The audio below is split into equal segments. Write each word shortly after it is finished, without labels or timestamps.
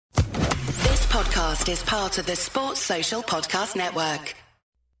podcast is part of the Sports Social Podcast Network.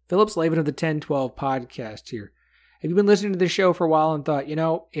 Philip Slavin of the 1012 podcast here. Have you been listening to this show for a while and thought,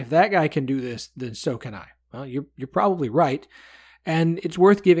 if that guy can do this, then so can I? Well, you're probably right, and it's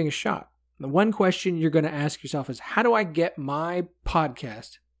worth giving a shot. The one question you're going to ask yourself is, how do I get my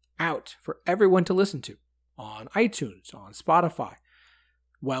podcast out for everyone to listen to on iTunes, on Spotify?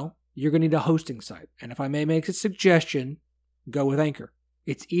 Well, you're going to need a hosting site, and if I may make a suggestion, go with Anchor.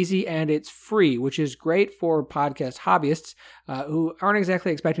 It's easy and it's free, which is great for podcast hobbyists who aren't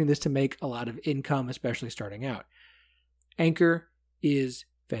exactly expecting this to make a lot of income, especially starting out. Anchor is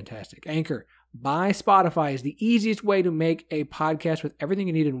fantastic. Anchor by Spotify is the easiest way to make a podcast with everything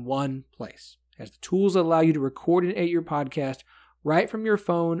you need in one place. It has the tools that allow you to record and edit your podcast right from your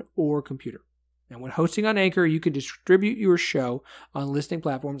phone or computer. And when hosting on Anchor, you can distribute your show on listening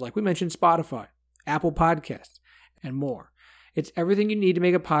platforms like we mentioned, Spotify, Apple Podcasts, and more. It's everything you need to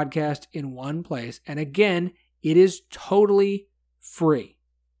make a podcast in one place. And again, it is totally free.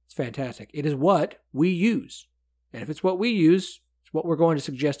 It's fantastic. It is what we use. And if it's what we use, it's what we're going to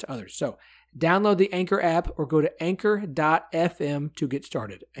suggest to others. So download the Anchor app or go to anchor.fm to get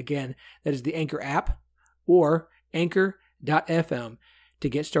started. Again, that is the Anchor app or anchor.fm to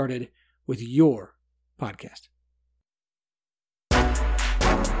get started with your podcast.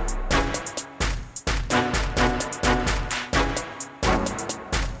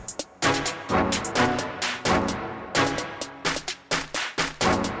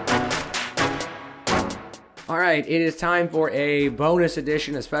 All right, it is time for a bonus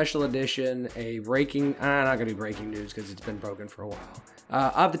edition, a special edition, a breaking, I'm not going to do breaking news because it's been broken for a while,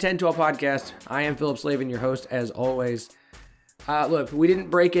 of the 1012 podcast. I am Philip Slavin, your host, as always. Look, we didn't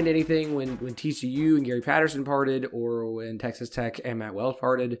break into anything when TCU and Gary Patterson parted or when Texas Tech and Matt Wells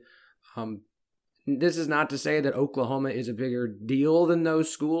parted. This is not to say that Oklahoma is a bigger deal than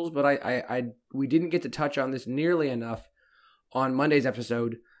those schools, but we didn't get to touch on this nearly enough on Monday's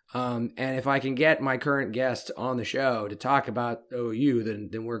episode. And if I can get my current guest on the show to talk about OU,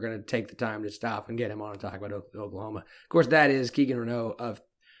 then we're going to take the time to stop and get him on and talk about Oklahoma. Of course, that is Kegan Reneau of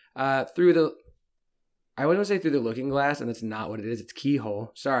Through the Looking Glass, and that's not what it is. It's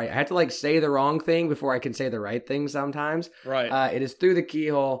Keyhole. Sorry, I had to say the wrong thing before I can say the right thing sometimes. Right. It is Through the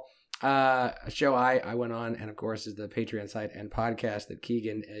Keyhole, a show I went on, and of course is the Patreon site and podcast that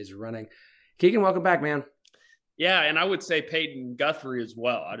Kegan is running. Kegan, welcome back, man. Yeah, and I would say Peyton Guthrie as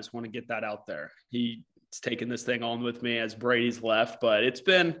well. I just want to get that out there. He's taken this thing on with me as Brady's left, but it's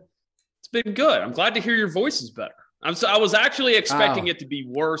been good. I'm glad to hear your voice is better. I was actually expecting it to be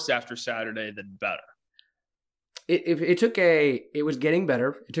worse after Saturday than better. It was getting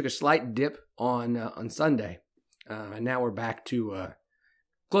better. It took a slight dip on Sunday, and now we're back to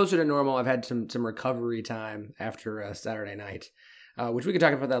closer to normal. I've had some recovery time after Saturday night. Which we can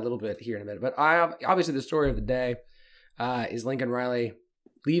talk about that a little bit here in a minute. But obviously the story of the day is Lincoln Riley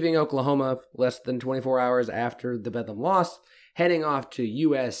leaving Oklahoma less than 24 hours after the Bedlam loss, heading off to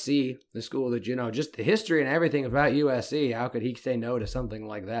USC, the school that, just the history and everything about USC. How could he say no to something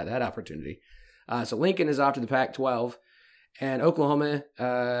like that opportunity? So Lincoln is off to the Pac-12, and Oklahoma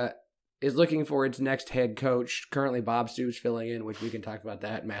is looking for its next head coach. Currently Bob Stoops filling in, which we can talk about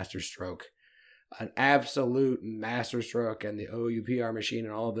that masterstroke. An absolute masterstroke and the OU PR machine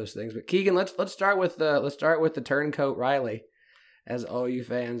and all of those things. But Kegan, let's start with the turncoat Riley, as OU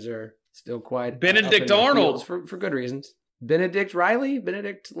fans are still quite Benedict Arnold for good reasons. Benedict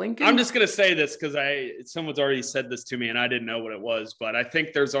Lincoln. I'm just gonna say this because someone's already said this to me and I didn't know what it was, but I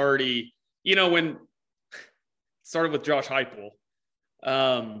think there's already when it started with Josh Heupel,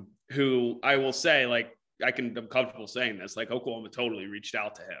 who I will say I'm comfortable saying this. Oklahoma totally reached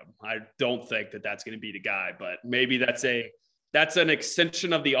out to him. I don't think that that's going to be the guy, but maybe that's an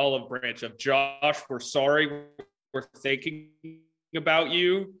extension of the olive branch of Josh. We're sorry. We're thinking about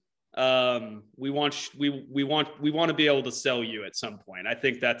you. We want to be able to sell you at some point. I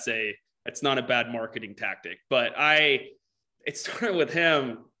think it's not a bad marketing tactic, but it started with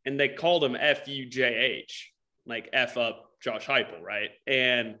him and they called him FUJH, F up Josh Heupel. Right.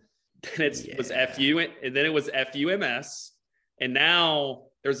 And then was FU, and then it was FUMS, and now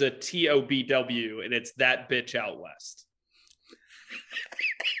there's a TOBW, and it's that bitch out west.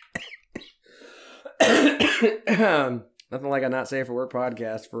 Nothing like a not safe for work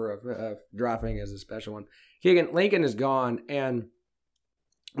podcast for dropping as a special one. Kegan, Lincoln is gone, and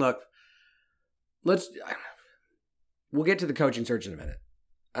look, we'll get to the coaching search in a minute.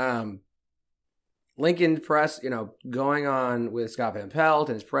 Lincoln press, going on with Scott Van Pelt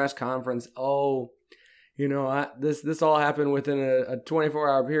and his press conference. This all happened within a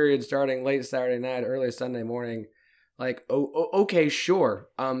 24-hour period starting late Saturday night, early Sunday morning. Like, okay, sure.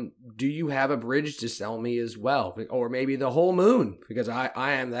 Do you have a bridge to sell me as well? Or maybe the whole moon, because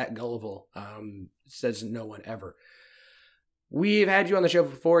I am that gullible, says no one ever. We've had you on the show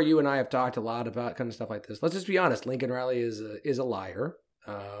before. You and I have talked a lot about kind of stuff like this. Let's just be honest. Lincoln Riley is a liar,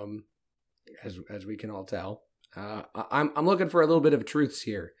 as we can all tell. I'm looking for a little bit of truths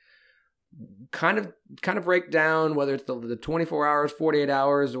here. Kind of break down whether it's the 24 hours, 48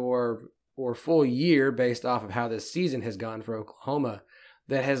 hours, or full year based off of how this season has gone for Oklahoma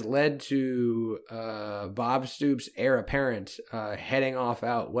that has led to Bob Stoops' heir apparent heading off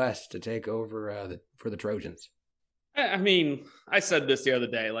out west to take over for the Trojans. I mean, I said this the other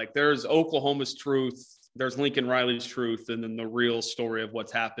day, like there's Oklahoma's truth, there's Lincoln Riley's truth, and then the real story of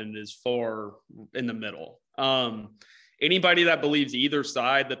what's happened is far in the middle. Anybody that believes either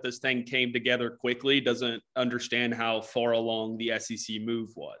side that this thing came together quickly doesn't understand how far along the SEC move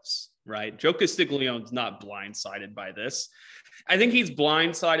was, right? Joe Castiglione's not blindsided by this. I think he's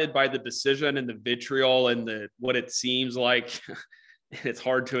blindsided by the decision and the vitriol and what it seems like. It's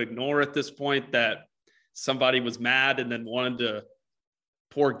hard to ignore at this point that somebody was mad and then wanted to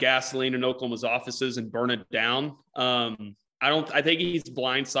pour gasoline in Oklahoma's offices and burn it down. I think he's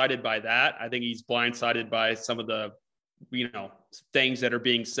blindsided by that. I think he's blindsided by some of the, things that are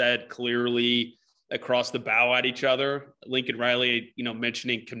being said clearly across the bow at each other. Lincoln Riley,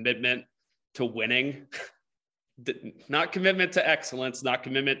 mentioning commitment to winning, not commitment to excellence, not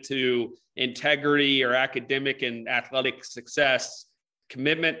commitment to integrity or academic and athletic success,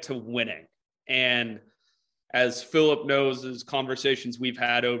 commitment to winning. And as Philip knows, as conversations we've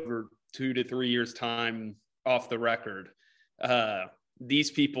had over 2 to 3 years time off the record, these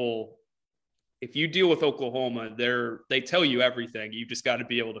people, if you deal with Oklahoma, they tell you everything. You just got to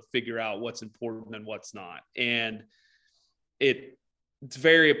be able to figure out what's important and what's not. And it's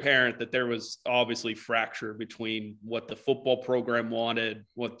very apparent that there was obviously fracture between what the football program wanted,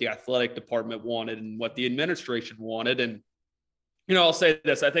 what the athletic department wanted, and what the administration wanted. And, I'll say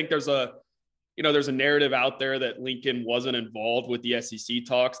this, I think there's a narrative out there that Lincoln wasn't involved with the SEC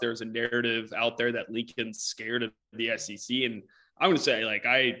talks. There's a narrative out there that Lincoln's scared of the SEC. And I'm going to say,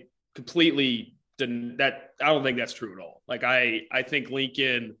 I completely didn't that. I don't think that's true at all. I think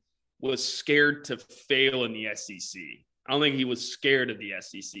Lincoln was scared to fail in the SEC. I don't think he was scared of the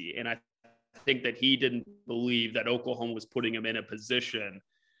SEC. And I think that he didn't believe that Oklahoma was putting him in a position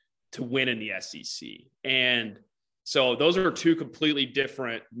to win in the SEC. And so those are two completely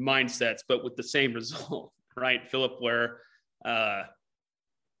different mindsets, but with the same result, right, Philip, where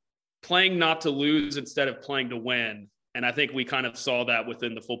playing not to lose instead of playing to win. And I think we kind of saw that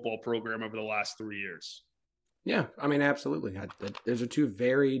within the football program over the last 3 years. Yeah, I mean, absolutely. Those are two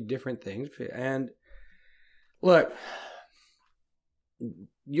very different things. And look,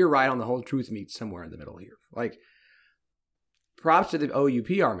 you're right on the whole truth meets somewhere in the middle here. Props to the OU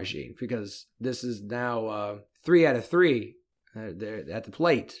PR machine, because this is now 3 out of 3 at the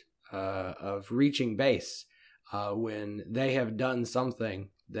plate of reaching base when they have done something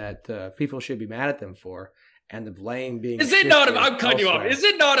that people should be mad at them for, and the blame being I'm cutting you off. Is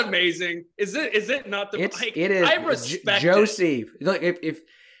it not amazing? Is it not the it is. I respect Joe it. Steve. Look, if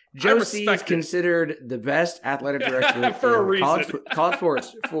Joe Steve is considered the best athletic director for a reason. College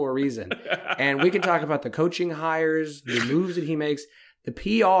sports for a reason. And we can talk about the coaching hires, the moves that he makes. The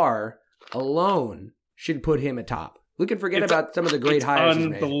PR alone should put him atop. We can forget about some of the great hires he's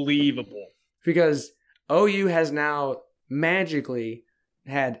made. Unbelievable. Because OU has now magically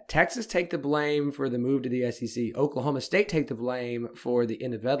had Texas take the blame for the move to the SEC, Oklahoma State take the blame for the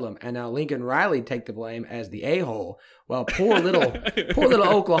end of Bedlam, and now Lincoln Riley take the blame as the a-hole. Well, poor little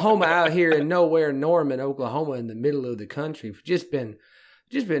Oklahoma out here in nowhere Norman, Oklahoma, in the middle of the country, just been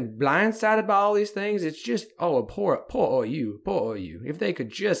blindsided by all these things. It's just poor OU. If they could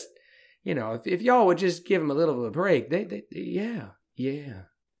just, if y'all would just give them a little of a break, yeah,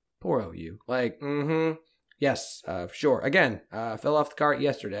 poor OU. Yes, sure. Again, fell off the cart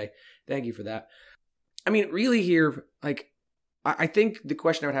yesterday. Thank you for that. I mean, really here, I think the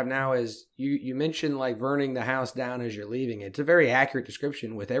question I would have now is, you mentioned burning the house down as you're leaving it. It's a very accurate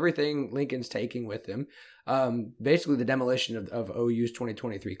description with everything Lincoln's taking with him. Basically the demolition of OU's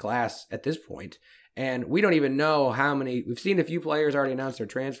 2023 class at this point. And we don't even know how many. We've seen a few players already announced they're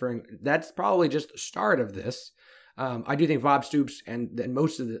transferring. That's probably just the start of this. I do think Bob Stoops and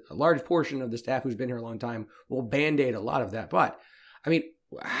a large portion of the staff who's been here a long time will band-aid a lot of that. But, I mean,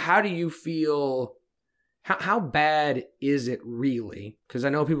 how do you feel, how bad is it really? Because I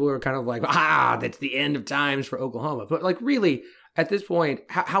know people are kind of that's the end of times for Oklahoma. But, really, at this point,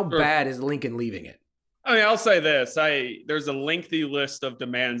 how bad is Lincoln leaving it? I mean, I'll say this. There's a lengthy list of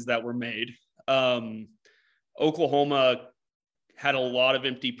demands that were made. Oklahoma had a lot of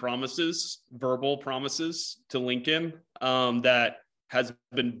empty promises, verbal promises to Lincoln that has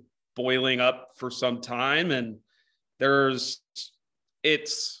been boiling up for some time. And I'll just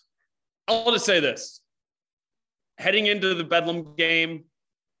say this. Heading into the Bedlam game,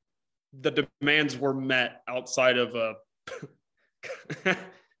 the demands were met outside of a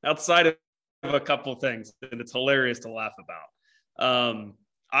couple things, and it's hilarious to laugh about.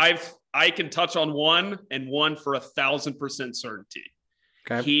 I can touch on one for 1,000% certainty.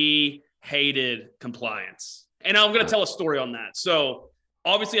 Okay. He hated compliance, and I'm going to tell a story on that. So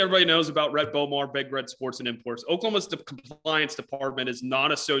obviously, everybody knows about Red Bomar, Big Red Sports and Imports. Oklahoma's compliance department is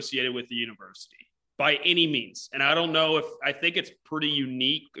not associated with the university by any means. And I think it's pretty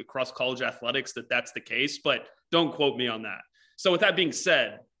unique across college athletics that that's the case, but don't quote me on that. So with that being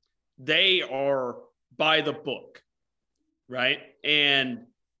said, they are by the book, right? And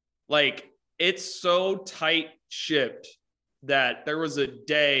it's so tight shipped that there was a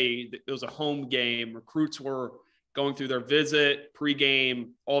day, it was a home game, recruits were going through their visit, pregame,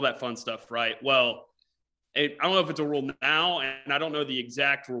 all that fun stuff, right? Well, I don't know if it's a rule now, and I don't know the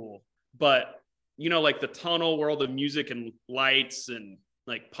exact rule, but the tunnel where all the music and lights and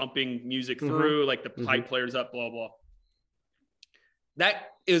pumping music through, the pipe players up, blah, blah. That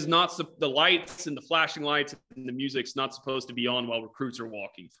is not the lights and the flashing lights and the music's not supposed to be on while recruits are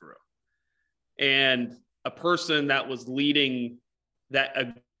walking through. And a person that was leading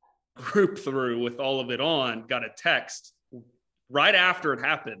a group through with all of it on got a text right after it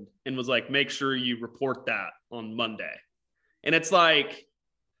happened and was like, make sure you report that on Monday. And it's like,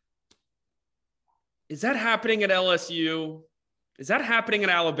 is that happening at LSU? Is that happening in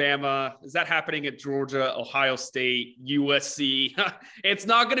Alabama? Is that happening at Georgia, Ohio State, USC? It's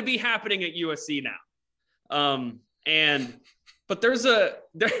not going to be happening at USC now. But there's an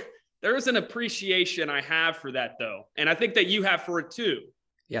appreciation I have for that though. And I think that you have for it too.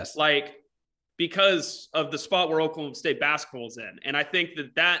 Yes. Because of the spot where Oklahoma State basketball is in. And I think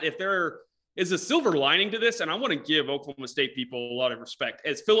that if there is a silver lining to this, and I want to give Oklahoma State people a lot of respect,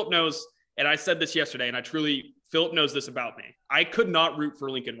 as Philip knows, and I said this yesterday, and Philip knows this about me. I could not root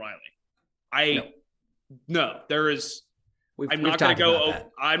for Lincoln Riley. I'm not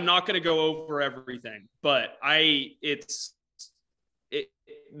going to go over everything, but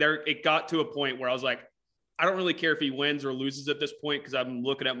it got to a point where I was like, I don't really care if he wins or loses at this point, because I'm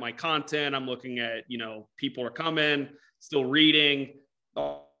looking at my content. I'm looking at, people are coming, still reading,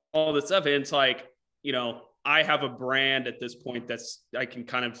 all this stuff. And it's like, I have a brand at this point I can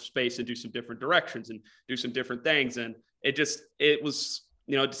kind of space and do some different directions and do some different things. And it was,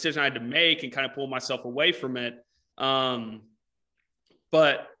 a decision I had to make and kind of pull myself away from it.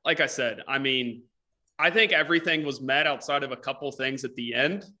 But like I said, I think everything was met outside of a couple things at the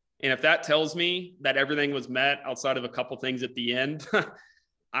end. And if that tells me that everything was met outside of a couple things at the end,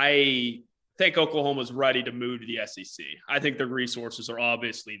 I think Oklahoma's ready to move to the SEC. I think the resources are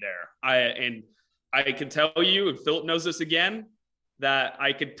obviously there. I can tell you, and Philip knows this again, that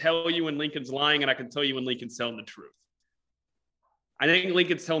I could tell you when Lincoln's lying, and I can tell you when Lincoln's telling the truth. I think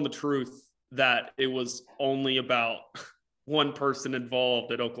Lincoln's telling the truth that it was only about one person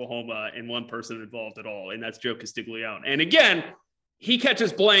involved at Oklahoma and one person involved at all, and that's Joe Castiglione. And again, he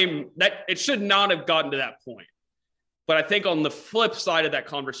catches blame that it should not have gotten to that point. But I think on the flip side of that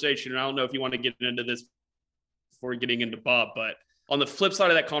conversation, and I don't know if you want to get into this before getting into Bob, but on the flip side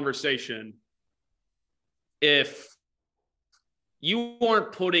of that conversation, if you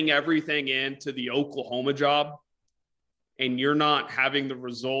aren't putting everything into the Oklahoma job and you're not having the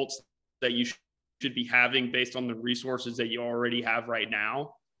results that you should be having based on the resources that you already have right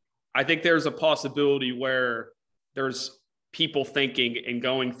now, I think there's a possibility where there's people thinking and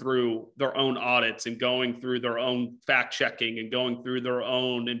going through their own audits and going through their own fact checking and going through their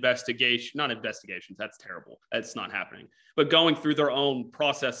own not investigations. That's terrible. That's not happening, but going through their own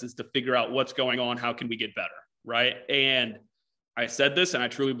processes to figure out what's going on. How can we get better? Right. And I said this, and I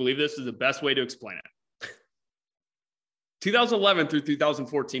truly believe this is the best way to explain it. 2011 through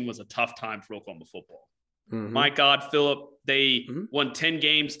 2014 was a tough time for Oklahoma football. Mm-hmm. My God, Philip, they won 10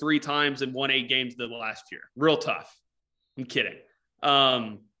 games 3 times and won 8 games the last year. Real tough. I'm kidding.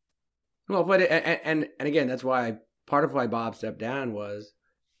 Well, but and again, that's why part of why Bob stepped down was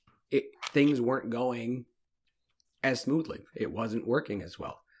things weren't going as smoothly. It wasn't working as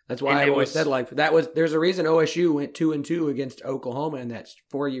well. That's why I always said there's a reason OSU went 2-2 against Oklahoma in that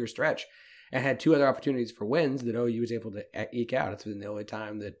 4-year stretch and had 2 other opportunities for wins that OU was able to eke out. It's been the only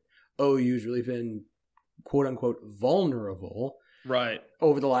time that OU's really been quote unquote vulnerable Right.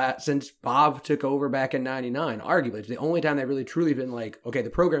 over the last, since Bob took over back in 99. Arguably, it's the only time they've really truly been like, okay,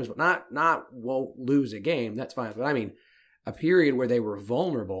 the programs won't lose a game. That's fine. But I mean, a period where they were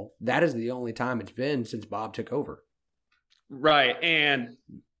vulnerable, that is the only time it's been since Bob took over. Right. And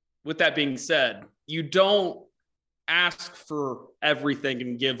with that being said, you don't ask for everything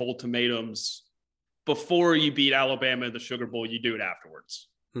and give ultimatums before you beat Alabama in the Sugar Bowl. You do it afterwards.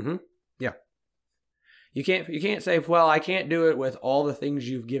 Mm-hmm. Yeah. You can't say, well, I can't do it with all the things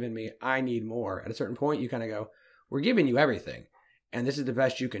you've given me. I need more. At a certain point, you kind of go, we're giving you everything, and this is the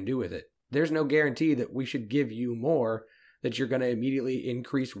best you can do with it. There's no guarantee that we should give you more, that you're going to immediately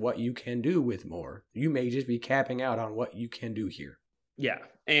increase what you can do with more. You may just be capping out on what you can do here. Yeah.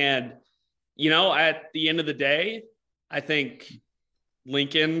 And, at the end of the day, I think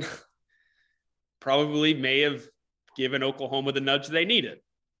Lincoln probably may have given Oklahoma the nudge they needed.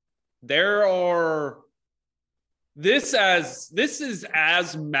 This is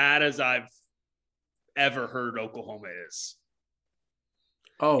as mad as I've ever heard Oklahoma is.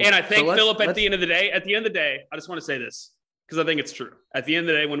 Oh, and I think, Philip, at the end of the day, I just want to say this because I think it's true. At the end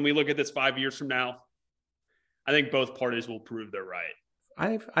of the day, when we look at this 5 years from now, I think both parties will prove they're right.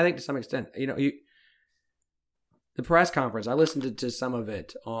 I think to some extent, the press conference, I listened to some of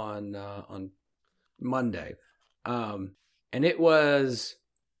it on Monday, and it was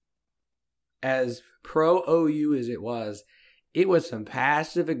as pro OU as it was some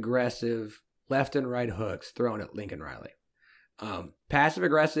passive aggressive left and right hooks thrown at Lincoln Riley. Passive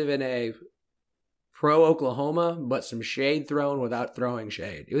aggressive in a pro Oklahoma, but some shade thrown without throwing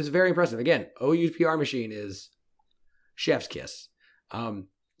shade. It was very impressive. Again, OU's PR machine is chef's kiss.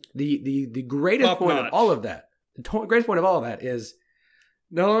 The greatest point of all of that, greatest point of all of that is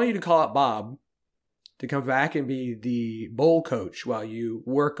not only to call out Bob to come back and be the bowl coach while you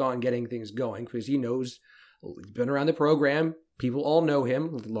work on getting things going, because he knows, he's been around the program. People all know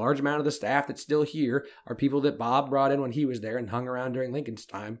him. A large amount of the staff that's still here are people that Bob brought in when he was there and hung around during Lincoln's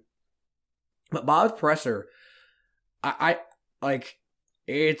time. But Bob's presser, I like,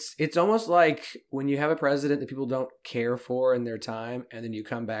 it's almost like when you have a president that people don't care for in their time, and then you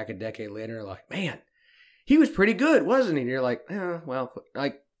come back a decade later and like, man, he was pretty good, wasn't he? And you're like, well,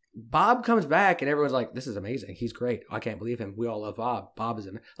 like, Bob comes back and everyone's like, this is amazing. He's great. I can't believe him. We all love Bob. Bob is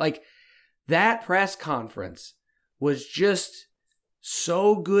like, that press conference was just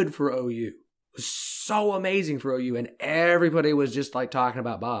so good for OU. It was so amazing for OU. And everybody was just like talking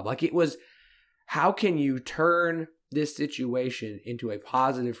about Bob. Like, it was, how can you turn this situation into a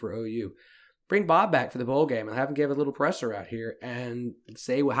positive for OU? Bring Bob back for the bowl game and have him give a little presser out here and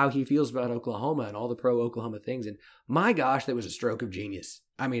say how he feels about Oklahoma and all the pro-Oklahoma things. And my gosh, that was a stroke of genius.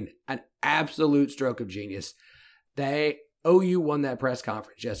 I mean, an absolute stroke of genius. OU won that press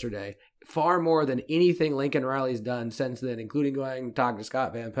conference yesterday far more than anything Lincoln Riley's done since then, including going to talk to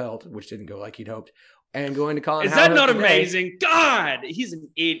Scott Van Pelt, which didn't go like he'd hoped, and going to Colin. Is that not amazing? God, he's an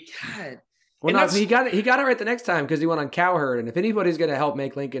idiot. God. Well, no, he got it right the next time because he went on Cowherd, and if anybody's going to help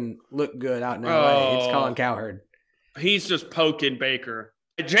make Lincoln look good out in LA, it's Colin Cowherd. He's just poking Baker.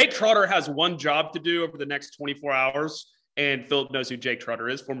 Jake Trotter has one job to do over the next 24 hours, and Philip knows who Jake Trotter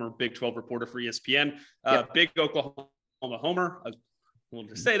is, former Big 12 reporter for ESPN, Yep. Big Oklahoma homer. I wanted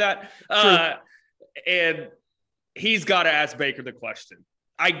to say that. And he's got to ask Baker the question.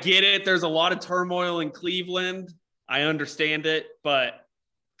 I get it. There's a lot of turmoil in Cleveland. I understand it, but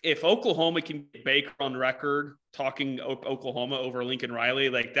if Oklahoma can get Baker on record talking Oklahoma over Lincoln Riley,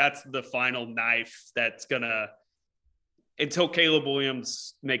 like, that's the final knife that's gonna, until Caleb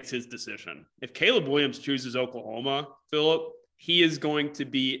Williams makes his decision. If Caleb Williams chooses Oklahoma, Philip, he is going to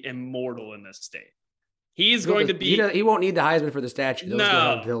be immortal in this state. He is going to be. He won't need the Heisman for the statue. They'll just go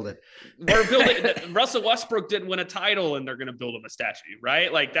ahead and build it. We're building. Russell Westbrook didn't win a title, and they're going to build him a statue,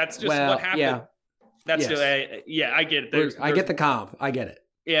 right? Like, that's just what happened. Yeah. That's I get it. I get the comp. I get it.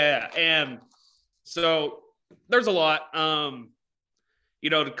 Yeah, and so there's a lot. To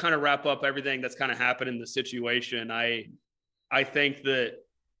kind of wrap up everything that's kind of happened in the situation, I think that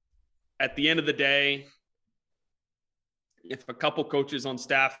at the end of the day, if a couple coaches on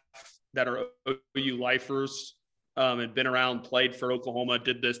staff that are OU lifers and been around, played for Oklahoma,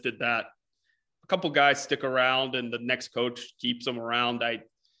 did this, did that, a couple guys stick around and the next coach keeps them around.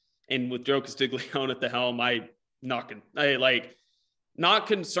 And with Joe Castiglione at the helm, not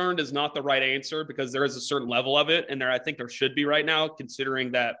concerned is not the right answer because there is a certain level of it. And I think there should be right now,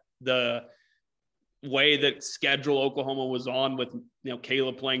 considering that the way that schedule Oklahoma was on with,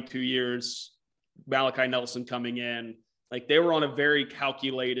 Caleb playing 2 years, Malachi Nelson coming in, like, they were on a very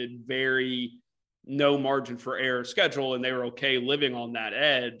calculated, very no margin for error schedule. And they were okay living on that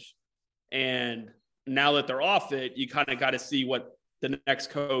edge. And now that they're off it, you kind of got to see what the next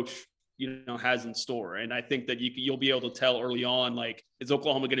coach, has in store. And I think that you'll be able to tell early on, like, is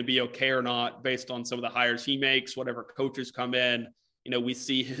Oklahoma going to be okay or not based on some of the hires he makes, whatever coaches come in. We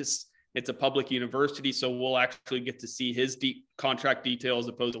see it's a public university, so we'll actually get to see his contract details as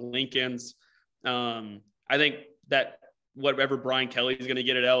opposed to Lincoln's. I think that whatever Brian Kelly is going to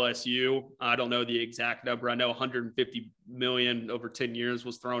get at LSU, I don't know the exact number. I know 150 million over 10 years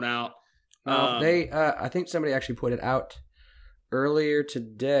was thrown out. I think somebody actually put it out earlier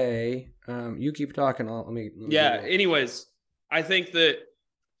today. You keep talking. Let me anyways, I think that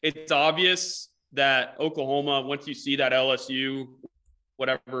it's obvious that Oklahoma, once you see that LSU,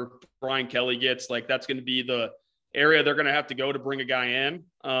 whatever Brian Kelly gets, like, that's going to be the area they're going to have to go to bring a guy in,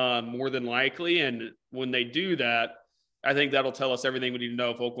 more than likely. And when they do that, I think that'll tell us everything we need to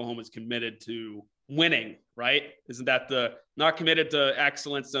know if Oklahoma is committed to winning, right? Isn't that not committed to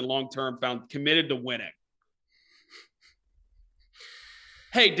excellence and long-term, committed to winning?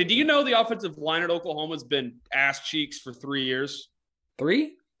 Hey, did you know the offensive line at Oklahoma has been ass cheeks for 3 years?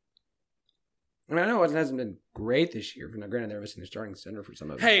 3? I mean, I know it hasn't been great this year. Granted, they're missing their starting center for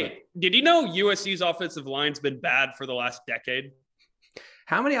some of it. Hey, did you know USC's offensive line's been bad for the last decade?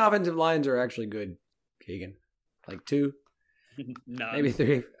 How many offensive lines are actually good, Kegan? Like 2? None. Maybe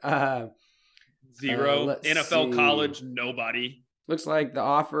 3. 0. NFL, college, nobody. Looks like the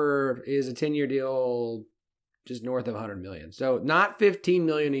offer is a 10-year deal, just north of $100 million. So not $15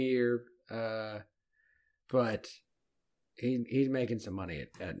 million a year, but he's making some money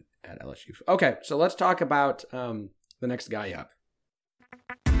at LSU. Okay, so let's talk about the next guy up.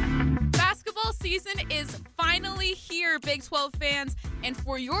 Basketball season is finally here, Big 12 fans. And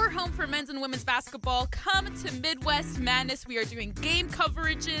for your home for men's and women's basketball, come to Midwest Madness. We are doing game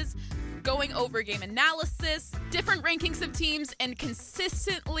coverages, going over game analysis, different rankings of teams, and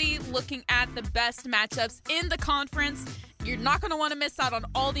consistently looking at the best matchups in the conference. You're not going to want to miss out on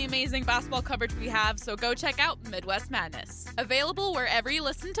all the amazing basketball coverage we have, so go check out Midwest Madness. Available wherever you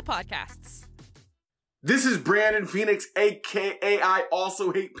listen to podcasts. This is Brandon Phoenix, a.k.a. I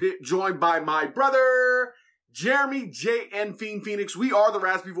Also Hate Pitt, joined by my brother, Jeremy J.N. Fiend Phoenix. We are the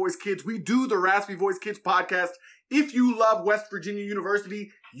Raspy Voice Kids. We do the Raspy Voice Kids podcast. If you love West Virginia University,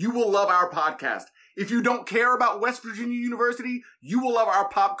 you will love our podcast. If you don't care about West Virginia University, you will love our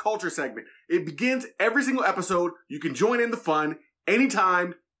pop culture segment. It begins every single episode. You can join in the fun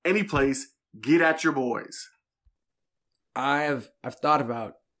anytime, any place. Get at your boys. I've thought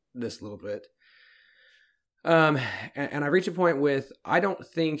about this a little bit. And I reach a point with, I don't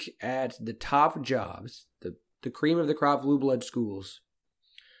think at the top jobs, the cream of the crop blue blood schools,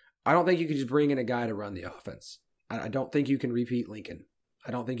 I don't think you can just bring in a guy to run the offense. I don't think you can repeat Lincoln. I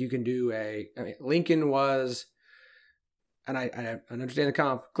don't think you can do Lincoln was, and I understand the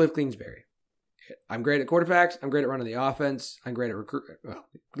comp, Cliff Kingsbury. I'm great at quarterbacks. I'm great at running the offense. I'm great at recruiting. Well,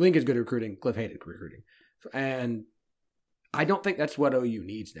 Lincoln's good at recruiting. Cliff hated recruiting. And I don't think that's what OU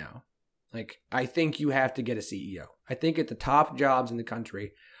needs now. Like, I think you have to get a CEO. I think at the top jobs in the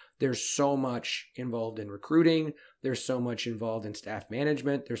country, there's so much involved in recruiting. There's so much involved in staff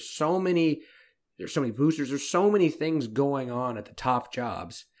management. There's so many boosters. There's so many things going on at the top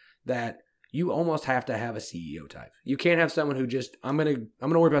jobs that you almost have to have a CEO type. You can't have someone who just, I'm gonna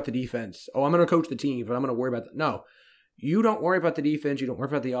worry about the defense. Oh, I'm gonna coach the team, but I'm gonna worry about no. You don't worry about the defense. You don't worry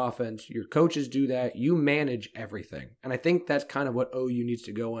about the offense. Your coaches do that. You manage everything. And I think that's kind of what OU needs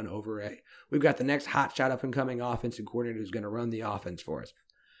to go on over a. We've got the next hotshot up and coming offensive coordinator who's going to run the offense for us.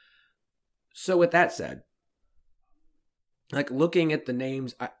 So with that said, like looking at the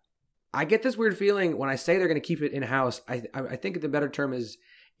names, I get this weird feeling when I say they're going to keep it in-house. I think the better term is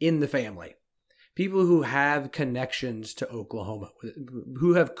in the family. People who have connections to Oklahoma,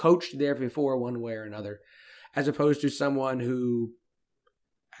 who have coached there before one way or another, as opposed to someone who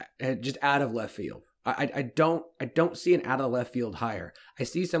just out of left field. I don't see an out of the left field hire. I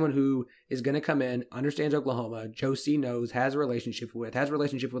see someone who is going to come in, understands Oklahoma, Joe C knows, has a relationship with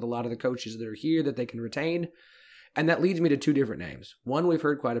a lot of the coaches that are here that they can retain. And that leads me to two different names. One we've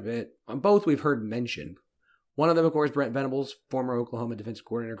heard quite a bit. On both we've heard mentioned. One of them, of course, Brent Venables, former Oklahoma defensive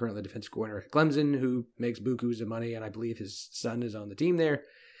coordinator, currently defensive coordinator at Clemson, who makes bukus of money, and I believe his son is on the team there.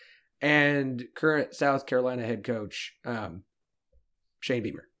 And current South Carolina head coach, Shane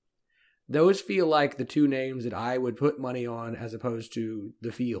Beamer. Those feel like the two names that I would put money on as opposed to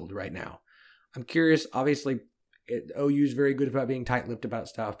the field right now. I'm curious, obviously, OU is very good about being tight-lipped about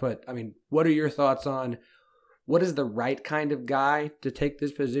stuff, but, I mean, what are your thoughts on what is the right kind of guy to take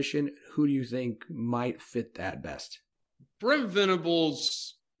this position? Who do you think might fit that best? Brent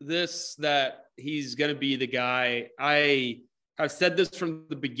Venables, that he's going to be the guy. I I've said this from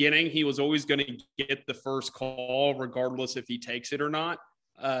the beginning. He was always going to get the first call, regardless if he takes it or not.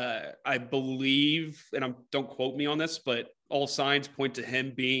 I believe, and don't quote me on this, but all signs point to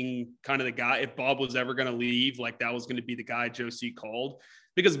him being kind of the guy. If Bob was ever going to leave, like that was going to be the guy Joe C called,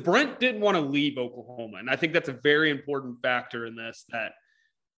 because Brent didn't want to leave Oklahoma. And I think that's a very important factor in this, that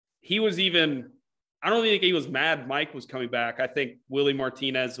he was even, I don't think he was mad Mike was coming back. I think Willie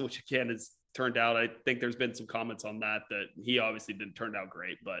Martinez, which again has turned out, I think there's been some comments on that he obviously didn't turn out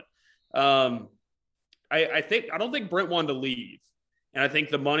great, but I don't think Brent wanted to leave. And I think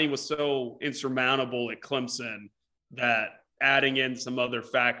the money was so insurmountable at Clemson that adding in some other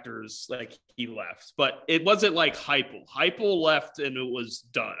factors, like he left. But it wasn't like Heupel. Heupel left and it was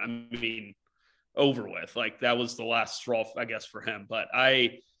done. I mean, over with. Like that was the last straw, I guess, for him. But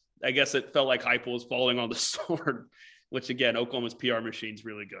I guess it felt like Heupel was falling on the sword, which again, Oklahoma's PR machine's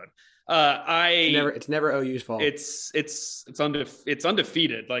really good. It's never OU's fault. It's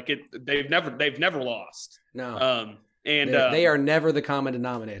undefeated. Like they've never lost. No. And they are never the common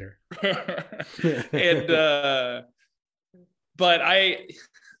denominator. And but I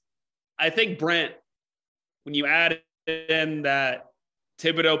think Brent, when you add in that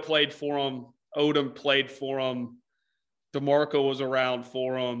Thibodeau played for him, Odom played for him, DeMarco was around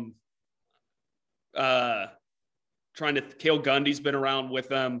for him, Cale Gundy's been around with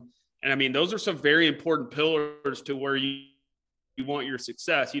them. And I mean, those are some very important pillars to where you want your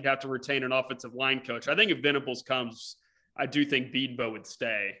success. You'd have to retain an offensive line coach. I think if Venables comes, I do think Bedenbaugh would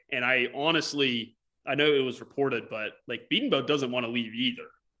stay. And I honestly, I know it was reported, but like Bedenbaugh doesn't want to leave either.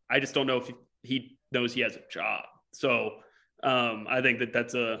 I just don't know if he knows he has a job. So I think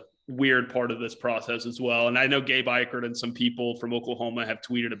that's a weird part of this process as well. And I know Gabe Eichert and some people from Oklahoma have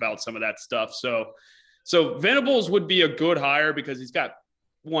tweeted about some of that stuff. So Venables would be a good hire because he's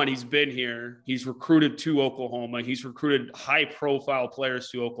been here. He's recruited to Oklahoma. He's recruited high-profile players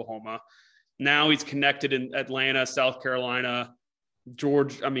to Oklahoma. Now he's connected in Atlanta, South Carolina,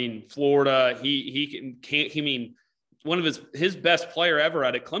 Florida. One of his best player ever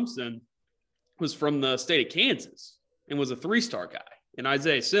out at Clemson was from the state of Kansas and was a 3-star guy, and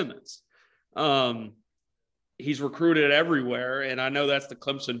Isaiah Simmons. He's recruited everywhere, and I know that's the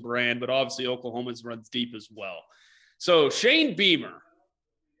Clemson brand, but obviously Oklahoma's runs deep as well. So Shane Beamer.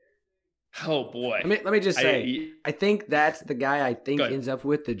 Oh boy. Let me just say, I think that's the guy I think ends up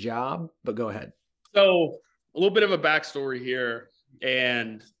with the job, but go ahead. So a little bit of a backstory here,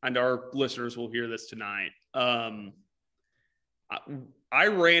 and our listeners will hear this tonight. I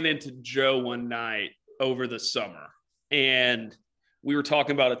ran into Joe one night over the summer, and we were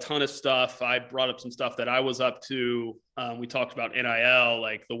talking about a ton of stuff. I brought up some stuff that I was up to. We talked about NIL,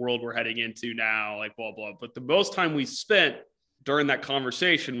 like the world we're heading into now, like blah, blah. But the most time we spent during that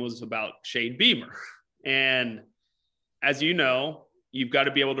conversation was about Shane Beamer. And as you know, you've got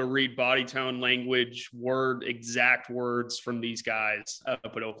to be able to read body tone, language, exact words from these guys up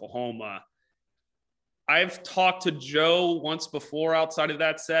at Oklahoma. I've talked to Joe once before outside of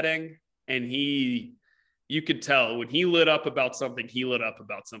that setting, and you could tell when he lit up about something,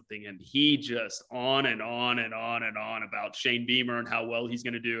 and he just on and on and on and on about Shane Beamer and how well he's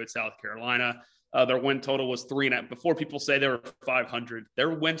going to do at South Carolina. Their win total was 3.5. Before people say they were 500,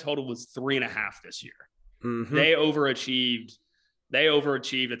 their win total was 3.5 this year. Mm-hmm. They overachieved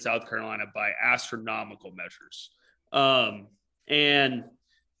at South Carolina by astronomical measures. And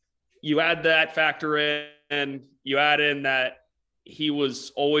you add that factor in, you add in that he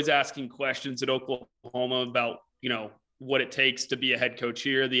was always asking questions at Oklahoma about, what it takes to be a head coach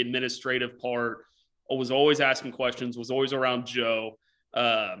here, the administrative part, was always asking questions, was always around Joe.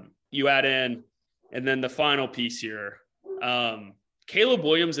 You add in, and then the final piece here, Caleb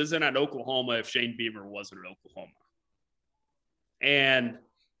Williams isn't at Oklahoma if Shane Beamer wasn't at Oklahoma. And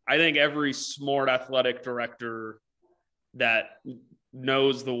I think every smart athletic director that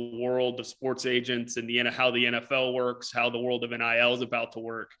knows the world of sports agents and how the NFL works, how the world of NIL is about to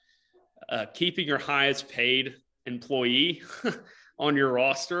work, keeping your highest paid employee on your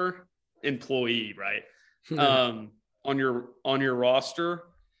roster, right? On your roster,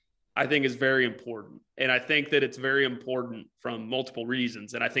 I think is very important. And I think that it's very important from multiple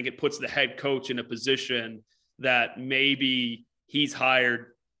reasons. And I think it puts the head coach in a position that maybe he's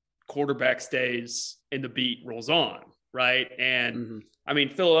hired, quarterback stays, and the beat rolls on, right? And I mean,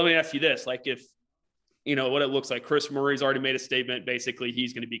 Phil, let me ask you this. Like if, what it looks like, Chris Murray's already made a statement. Basically,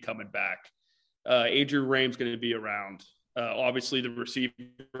 he's going to be coming back. Adrian Rame's going to be around. Obviously, the receiver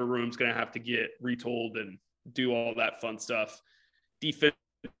room's going to have to get retooled and do all that fun stuff.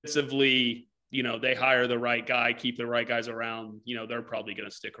 Defensively, they hire the right guy, keep the right guys around, they're probably going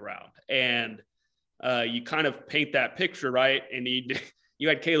to stick around. And you kind of paint that picture, right? And you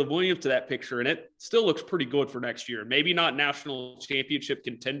had Caleb Williams to that picture, and it still looks pretty good for next year. Maybe not national championship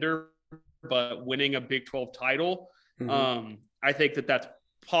contender, but winning a Big 12 title. I think that that's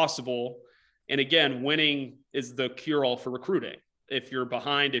possible. And again, winning is the cure-all for recruiting. If you're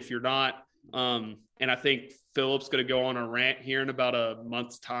behind, if you're not. And I think Philip's going to go on a rant here in about a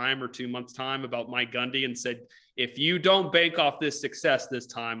month's time or 2 months' time about Mike Gundy and said, if you don't bank off this success this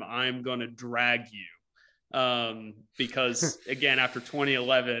time, I'm going to drag you. Because again, after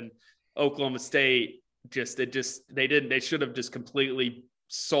 2011, Oklahoma State they should have just completely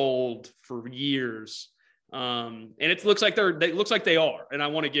sold for years. And it looks like they are. And I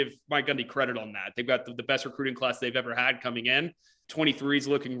want to give Mike Gundy credit on that. They've got the best recruiting class they've ever had coming in. 23 is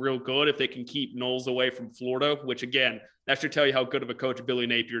looking real good if they can keep Knowles away from Florida, which again, that should tell you how good of a coach Billy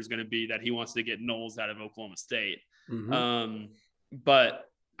Napier is going to be, that he wants to get Knowles out of Oklahoma State. But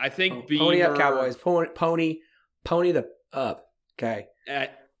I think pony up, Cowboys. Pony the up. Okay.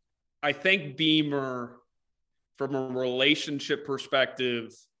 I think Beamer, from a relationship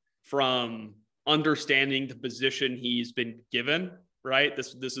perspective, from understanding the position he's been given, right?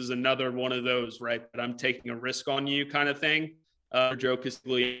 This is another one of those, right, that I'm taking a risk on you kind of thing. Joe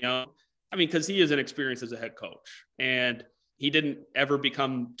Castiglione. I mean, because he is inexperienced as a head coach, and he didn't ever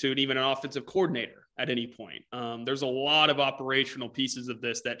become to even an offensive coordinator at any point. There's a lot of operational pieces of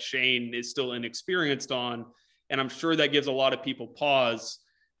this that Shane is still inexperienced on, and I'm sure that gives a lot of people pause.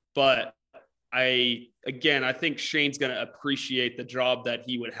 But I think Shane's going to appreciate the job that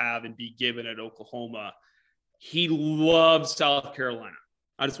he would have and be given at Oklahoma. He loves South Carolina.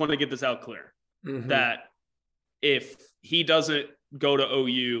 I just want to get this out clear, that if he doesn't go to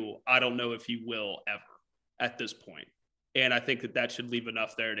OU, I don't know if he will ever at this point. And I think that should leave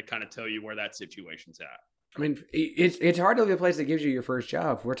enough there to kind of tell you where that situation's at. I mean, it's hard to leave a place that gives you your first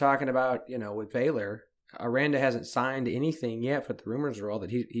job. We're talking about, with Baylor, Aranda hasn't signed anything yet, but the rumors are all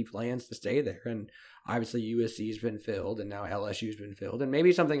that he plans to stay there. And obviously USC's been filled, and now LSU's been filled, and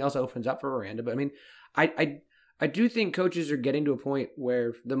maybe something else opens up for Aranda. But I mean, I do think coaches are getting to a point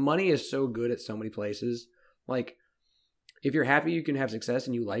where the money is so good at so many places. Like, if you're happy, you can have success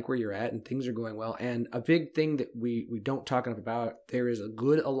and you like where you're at and things are going well. And a big thing that we don't talk enough about, there is a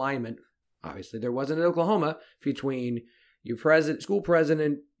good alignment. Obviously, there wasn't in Oklahoma between your school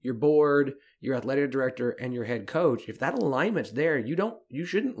president, your board, your athletic director, and your head coach. If that alignment's there, you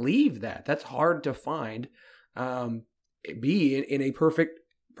shouldn't leave that. That's hard to find. Be in a perfect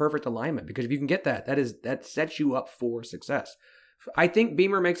alignment, because if you can get that sets you up for success. I think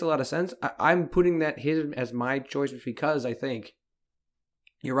Beamer makes a lot of sense. I'm putting that him as my choice because I think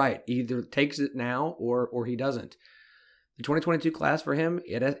you're right. He either takes it now or he doesn't. The 2022 class for him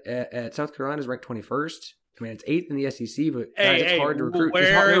at South Carolina is ranked 21st. I mean, it's 8th in the SEC, but it's hard to recruit.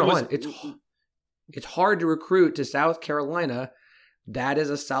 It's hard to recruit to South Carolina. That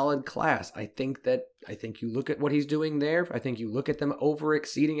is a solid class. I think you look at what he's doing there. I think you look at them over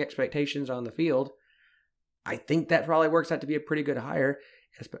exceeding expectations on the field. I think that probably works out to be a pretty good hire.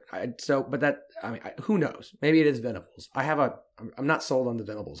 Who knows? Maybe it is Venables. I'm not sold on the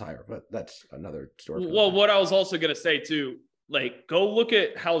Venables hire, but that's another story. Well, what I was also going to say too, like, go look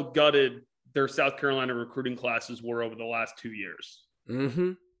at how gutted their South Carolina recruiting classes were over the last 2 years.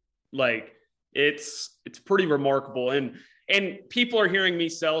 Like, it's pretty remarkable. And people are hearing me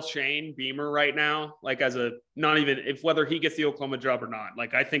sell Shane Beamer right now, like whether he gets the Oklahoma job or not.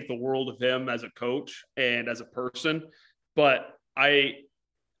 Like, I think the world of him as a coach and as a person, but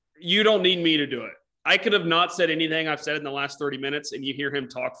you don't need me to do it. I could have not said anything I've said in the last 30 minutes, and you hear him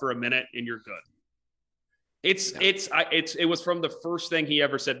talk for a minute and you're good. It was from the first thing he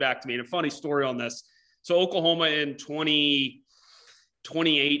ever said back to me. And a funny story on this. So Oklahoma in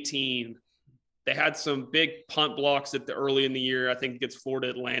 2018, they had some big punt blocks early in the year. I think it gets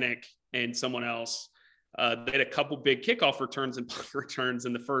Florida Atlantic and someone else. They had a couple big kickoff returns and punt returns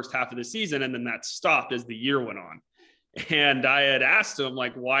in the first half of the season, and then that stopped as the year went on. And I had asked him,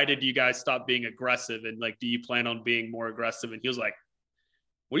 like, why did you guys stop being aggressive? And, like, do you plan on being more aggressive? And he was like,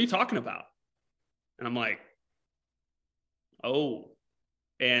 what are you talking about? And I'm like, oh.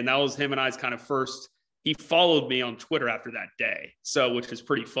 And that was him and I's kind of first. He followed me on Twitter after that day, which is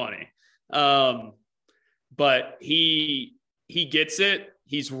pretty funny. But he gets it.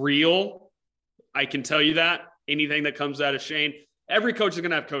 He's real. I can tell you that. Anything that comes out of Shane, every coach is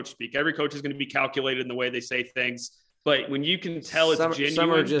going to have coach speak. Every coach is going to be calculated in the way they say things. But when you can tell it's genuine.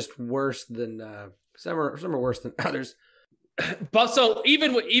 Some are just worse than some are worse than others. But so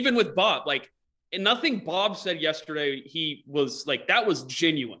even with Bob, like, and nothing Bob said yesterday, he was like, that was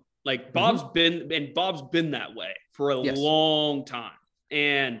genuine. Like, Bob's been that way for a long time.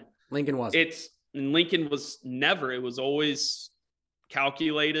 And Lincoln wasn't. And Lincoln was never. It was always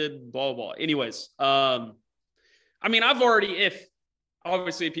calculated, blah, blah. Anyways, I mean,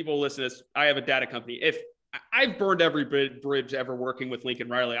 obviously people listen to this, I have a data company. If I've burned every bridge ever working with Lincoln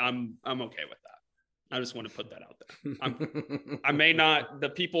Riley, I'm okay with that. I just want to put that out there. I may not, the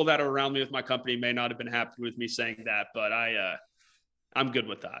people that are around me with my company may not have been happy with me saying that, but I'm good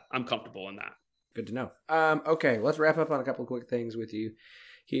with that. I'm comfortable in that. Good to know. Okay, let's wrap up on a couple of quick things with you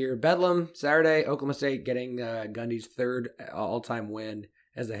here. Bedlam, Saturday, Oklahoma State getting Gundy's third all-time win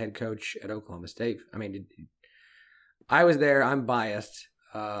as the head coach at Oklahoma State. I mean, I was there. I'm biased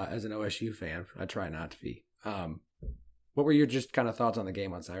as an OSU fan. I try not to be. What were your just kind of thoughts on the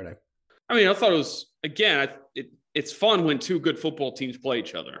game on Saturday? I mean, I thought it was, again, it's fun when two good football teams play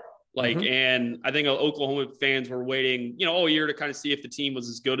each other. And I think Oklahoma fans were waiting, all year to kind of see if the team was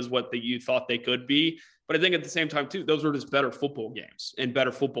as good as what you thought they could be. But I think at the same time, too, those were just better football games and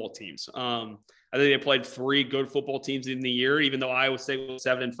better football teams. I think they played 3 good football teams in the year, even though Iowa State was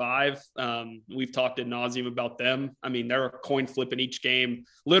 7-5. We've talked ad nauseum about them. I mean, they're a coin flip in each game,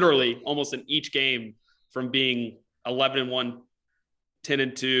 literally almost in each game, from being 11-1,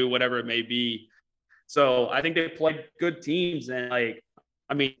 10-2, whatever it may be. So I think they played good teams. And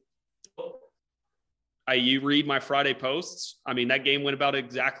you read my Friday posts. I mean, that game went about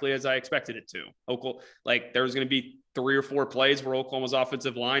exactly as I expected it to. There was going to be 3 or 4 plays where Oklahoma's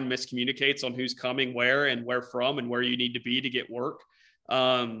offensive line miscommunicates on who's coming where and where from and where you need to be to get work.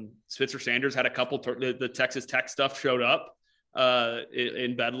 Spencer Sanders had a couple, the Texas Tech stuff showed up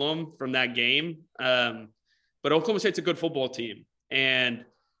in Bedlam from that game. But Oklahoma State's a good football team. And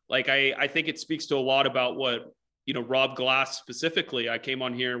I think it speaks to a lot about what, Rob Glass specifically. I came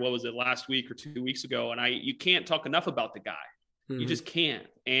on here, what was it, last week or 2 weeks ago, and you can't talk enough about the guy. You just can't.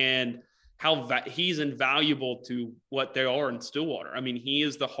 And how he's invaluable to what they are in Stillwater. I mean, he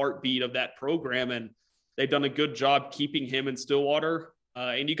is the heartbeat of that program, and they've done a good job keeping him in Stillwater.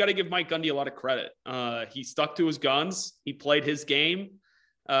 And you got to give Mike Gundy a lot of credit. He stuck to his guns. He played his game,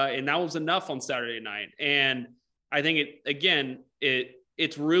 and that was enough on Saturday night. And I think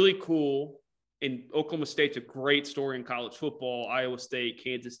it's really cool. And Oklahoma State's a great story in college football, Iowa State,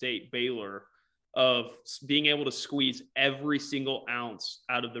 Kansas State, Baylor, of being able to squeeze every single ounce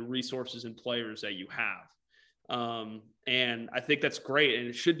out of the resources and players that you have. And I think that's great, and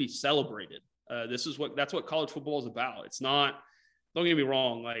it should be celebrated. That's what college football is about. It's not, don't get me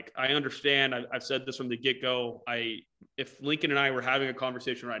wrong. I understand. I've said this from the get-go. If Lincoln and I were having a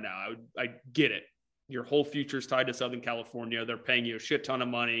conversation right now, I get it. Your whole future is tied to Southern California. They're paying you a shit ton of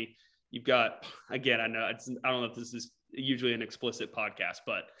money. You've got, again, I know I don't know if this is usually an explicit podcast,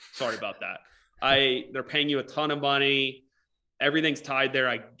 but sorry about that. They're paying you a ton of money. Everything's tied there.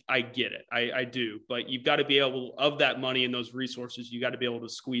 I get it. I do. But you've got to be able, of that money and those resources, you got to be able to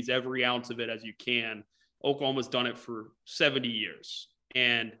squeeze every ounce of it as you can. Oklahoma's done it for 70 years.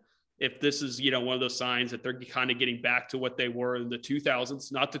 And if this is, one of those signs that they're kind of getting back to what they were in the 2000s,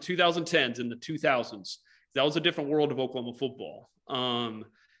 not the 2010s, in the 2000s, that was a different world of Oklahoma football.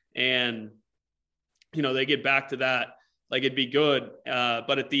 And, they get back to that, it'd be good.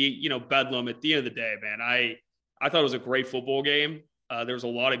 But at the, Bedlam, at the end of the day, man, I thought it was a great football game. There was a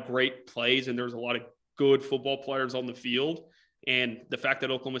lot of great plays, and there was a lot of good football players on the field. And the fact that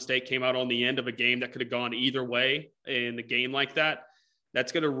Oklahoma State came out on the end of a game that could have gone either way in the game like that, that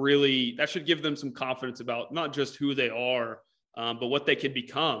should give them some confidence about not just who they are, but what they can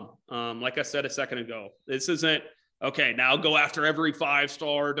become. Like I said a second ago, this isn't, okay, now go after every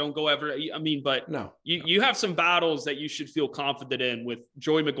 5-star. Don't go after. But no, you have some battles that you should feel confident in with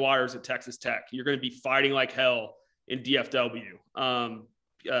Joey McGuire's at Texas Tech. You're going to be fighting like hell in DFW.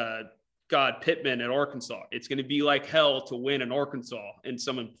 Pittman at Arkansas. It's going to be like hell to win in Arkansas in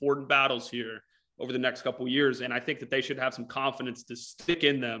some important battles here over the next couple of years. And I think that they should have some confidence to stick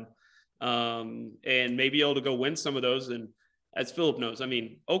in them and maybe able to go win some of those. And as Philip knows,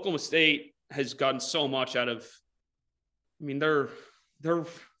 Oklahoma State has gotten so much out of, their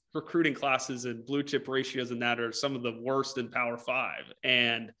recruiting classes and blue chip ratios and that are some of the worst in Power 5.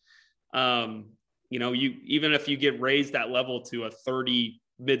 And, even if you get raised that level to a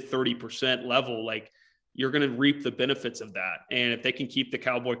mid 30% level, you're going to reap the benefits of that. And if they can keep the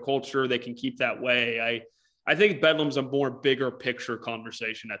Cowboy culture, they can keep that way. I think Bedlam's a more bigger picture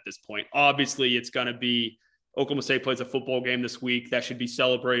conversation at this point. Obviously, it's going to be Oklahoma State plays a football game this week. That should be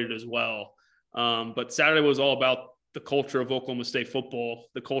celebrated as well. But Saturday was all about the culture of Oklahoma State football,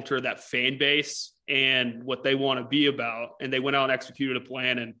 the culture of that fan base and what they want to be about. And they went out and executed a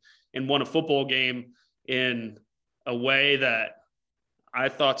plan and won a football game in a way that I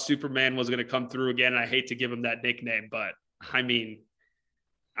thought Superman was going to come through again. And I hate to give him that nickname, but I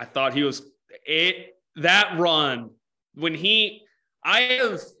thought he was that run when I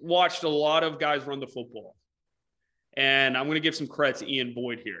have watched a lot of guys run the football, and I'm going to give some credit to Ian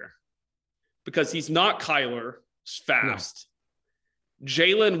Boyd here because he's not Kyler fast. No.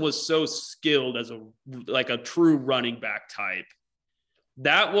 Jalen was so skilled as a true running back type.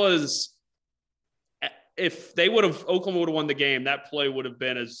 That was, if Oklahoma would have won the game, that play would have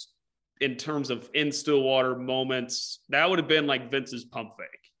been in terms of in Stillwater moments, that would have been like Vince's pump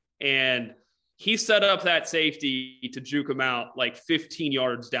fake. And he set up that safety to juke him out like 15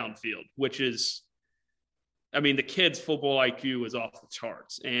 yards downfield, which is, the kid's football IQ is off the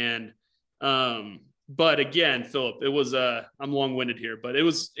charts. And, but again, Philip, it was I'm long-winded here, but it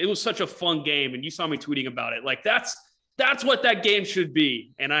was such a fun game. And you saw me tweeting about it. Like that's what that game should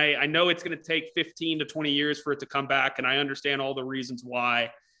be. And I know it's going to take 15 to 20 years for it to come back. And I understand all the reasons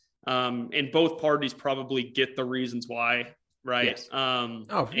why. And both parties probably get the reasons why, right? Yes.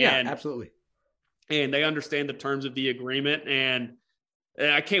 Absolutely. And they understand the terms of the agreement. And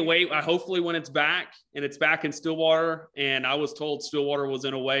I can't wait. Hopefully when it's back and it's back in Stillwater, and I was told Stillwater was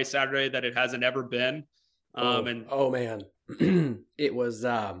in a way Saturday that it hasn't ever been. Man, it was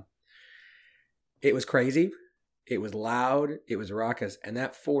crazy. It was loud. It was raucous. And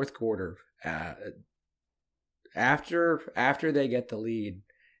that fourth quarter, after they get the lead,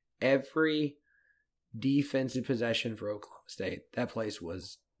 every defensive possession for Oklahoma State, that place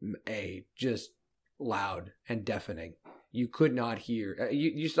was just loud and deafening. You could not hear.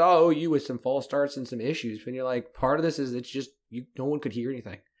 You saw OU with some false starts and some issues, and you're like, part of this is it's just no one could hear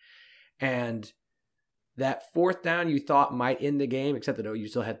anything. And that fourth down you thought might end the game, except that OU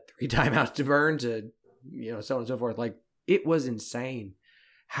still had 3 timeouts to burn to, so on and so forth. Like, it was insane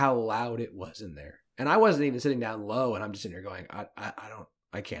how loud it was in there. And I wasn't even sitting down low, and I'm just sitting there going,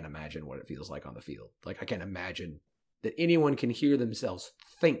 I can't imagine what it feels like on the field. Like, I can't imagine that anyone can hear themselves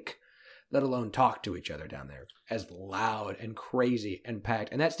think, let alone talk to each other down there, as loud and crazy and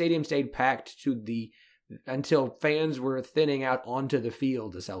packed. And that stadium stayed packed until fans were thinning out onto the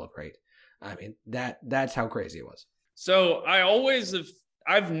field to celebrate. That's how crazy it was. So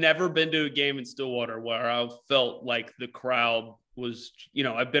I've never been to a game in Stillwater where I felt like the crowd was,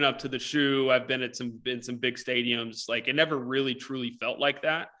 I've been up to the Shoe, I've been at some big stadiums. Like, it never really truly felt like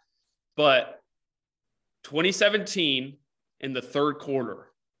that. But 2017 in the third quarter,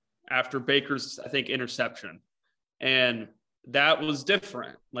 after Baker's, I think, interception. And that was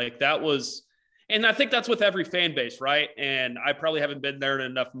different. Like, that was, and I think that's with every fan base, right? And I probably haven't been there in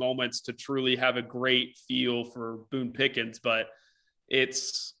enough moments to truly have a great feel for Boone Pickens, but it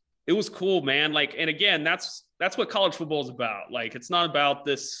was cool, man. Like, and again, that's what college football is about. Like, it's not about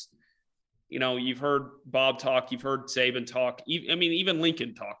this, you've heard Bob talk, you've heard Saban talk. Even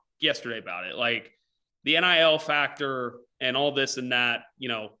Lincoln talk yesterday about it. Like, the NIL factor and all this and that,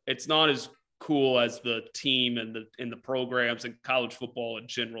 it's not as cool as the team and the programs and college football in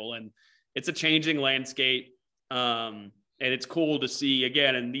general. And it's a changing landscape. And it's cool to see,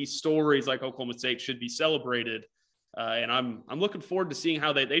 again, and these stories like Oklahoma State should be celebrated. And I'm looking forward to seeing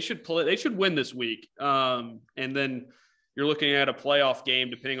how they should play. They should win this week. And then you're looking at a playoff game,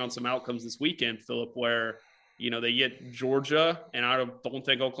 depending on some outcomes this weekend, Philip, where, they get Georgia, and I don't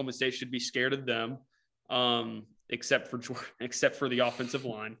think Oklahoma State should be scared of them. Except for the offensive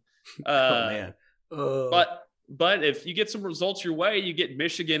line. But if you get some results your way, you get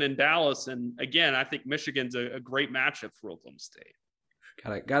Michigan and Dallas. And again, I think Michigan's a great matchup for Oklahoma State.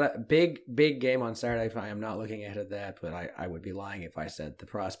 Got a big game on Saturday. I am not looking ahead of that, but I would be lying if I said the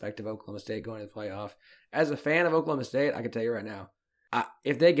prospect of Oklahoma State going to the playoff. As a fan of Oklahoma State, I can tell you right now,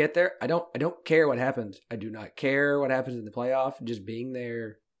 if they get there, I don't care what happens. I do not care what happens in the playoff. Just being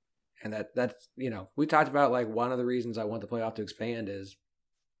there. And that's, we talked about, like, one of the reasons I want the playoff to expand is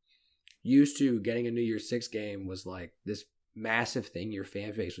used to getting a New Year's Six game was like this massive thing your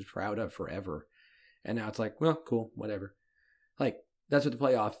fan base was proud of forever. And now it's like, well, cool, whatever. Like, that's what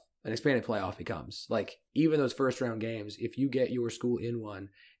an expanded playoff becomes. Like, even those first round games, if you get your school in one,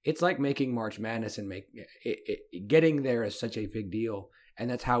 it's like making March Madness and getting there is such a big deal.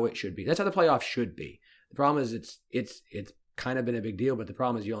 And that's how it should be. That's how the playoff should be. The problem is it's kind of been a big deal, but the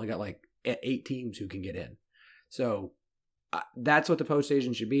problem is you only got like 8 teams who can get in. So that's what the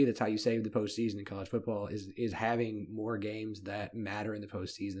postseason should be. That's how you save the postseason in college football is having more games that matter in the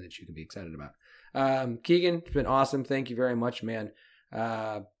postseason that you can be excited about. Kegan, it's been awesome. Thank you very much, man.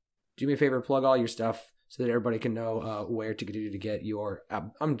 Do me a favor, plug all your stuff so that everybody can know where to continue to get your,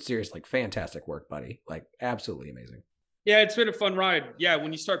 I'm serious, like, fantastic work, buddy. Like, absolutely amazing. Yeah, it's been a fun ride. Yeah,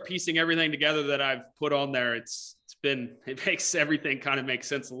 when you start piecing everything together that I've put on there, it makes everything kind of make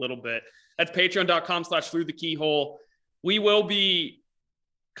sense a little bit. That's patreon.com/throughthekeyhole. We will be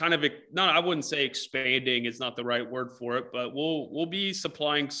kind of, no, I wouldn't say expanding is not the right word for it, but we'll be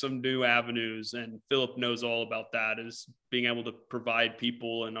supplying some new avenues, and Philip knows all about that, is being able to provide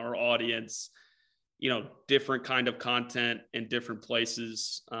people and our audience, different kind of content in different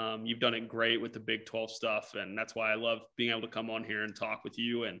places. You've done it great with the Big 12 stuff, and that's why I love being able to come on here and talk with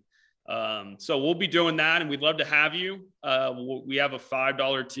you. And so we'll be doing that, and we'd love to have you. We have a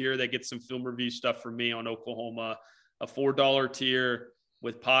 $5 tier that gets some film review stuff from me on Oklahoma, a $4 tier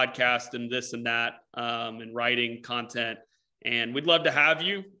with podcast and this and that, and writing content. And we'd love to have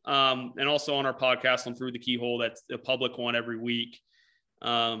you. And also on our podcast on Through the Keyhole, that's a public one every week.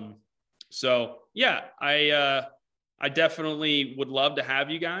 So yeah, I definitely would love to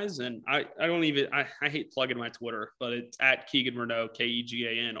have you guys. And I hate plugging my Twitter, but it's at Kegan Reneau,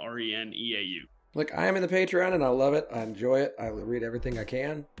 KEGAN RENEAU. Look, I am in the Patreon and I love it. I enjoy it. I read everything I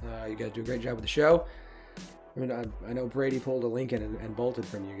can. You guys do a great job with the show. I mean, I know Brady pulled a Lincoln and bolted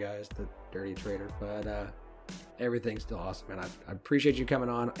from you guys, the dirty traitor, but everything's still awesome, man. I appreciate you coming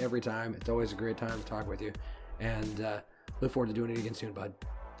on every time. It's always a great time to talk with you, and look forward to doing it again soon, bud.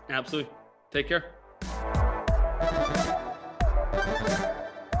 Absolutely. Take care.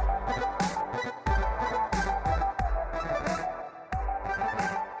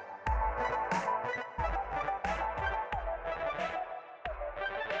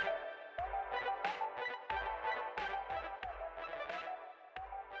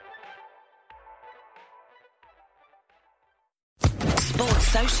 Sports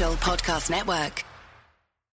Social Podcast Network.